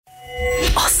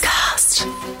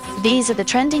These are the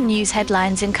trending news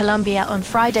headlines in Colombia on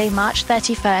Friday, March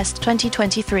 31,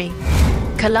 2023.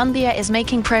 Colombia is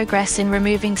making progress in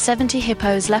removing 70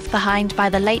 hippos left behind by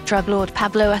the late drug lord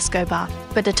Pablo Escobar,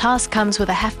 but the task comes with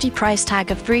a hefty price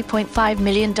tag of $3.5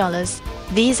 million.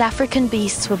 These African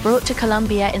beasts were brought to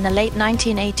Colombia in the late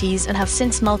 1980s and have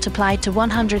since multiplied to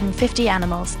 150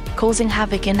 animals, causing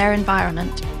havoc in their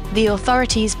environment. The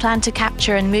authorities plan to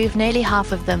capture and move nearly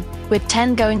half of them, with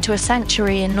 10 going to a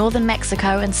sanctuary in northern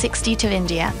Mexico and 60 to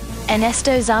India.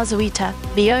 Ernesto Zazueta,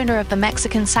 the owner of the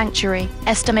Mexican sanctuary,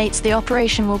 estimates the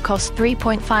operation will cost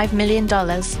 $3.5 million.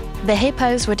 The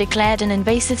hippos were declared an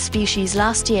invasive species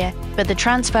last year, but the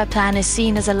transfer plan is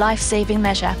seen as a life-saving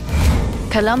measure.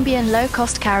 Colombian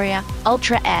low-cost carrier,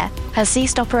 Ultra Air, has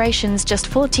ceased operations just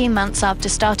 14 months after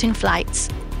starting flights.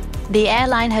 The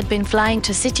airline had been flying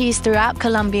to cities throughout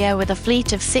Colombia with a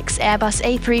fleet of 6 Airbus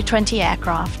A320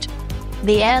 aircraft.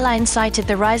 The airline cited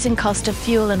the rising cost of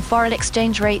fuel and foreign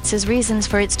exchange rates as reasons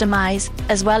for its demise,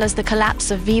 as well as the collapse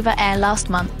of Viva Air last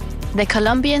month. The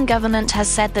Colombian government has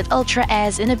said that Ultra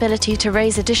Air's inability to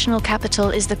raise additional capital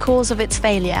is the cause of its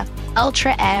failure.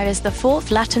 Ultra Air is the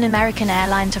fourth Latin American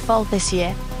airline to fold this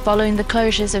year, following the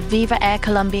closures of Viva Air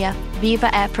Colombia,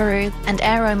 Viva Air Peru, and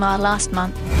Aeromar last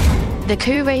month. The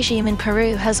coup regime in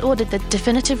Peru has ordered the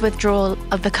definitive withdrawal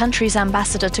of the country's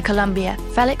ambassador to Colombia,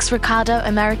 Felix Ricardo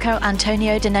Americo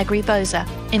Antonio de Negri Boza,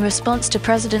 in response to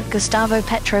President Gustavo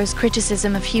Petro's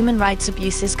criticism of human rights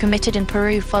abuses committed in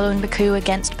Peru following the coup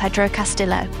against Pedro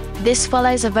Castillo. This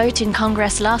follows a vote in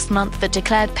Congress last month that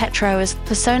declared Petro as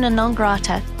persona non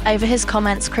grata over his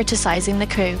comments criticizing the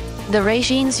coup. The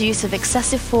regime's use of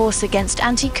excessive force against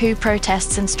anti-coup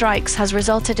protests and strikes has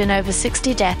resulted in over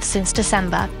 60 deaths since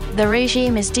December. The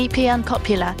regime is deeply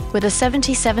unpopular, with a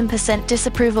 77%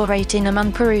 disapproval rating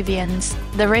among Peruvians.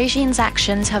 The regime's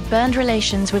actions have burned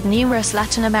relations with numerous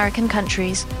Latin American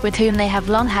countries, with whom they have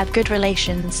long had good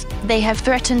relations. They have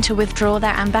threatened to withdraw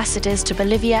their ambassadors to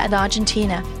Bolivia and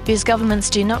Argentina, whose governments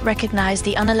do not recognize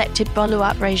the unelected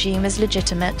Boluart regime as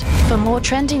legitimate. For more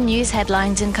trending news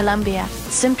headlines in Colombia,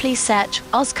 simply search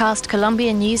Ozcast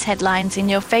Colombian News Headlines in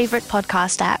your favorite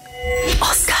podcast app.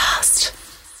 Ozcast.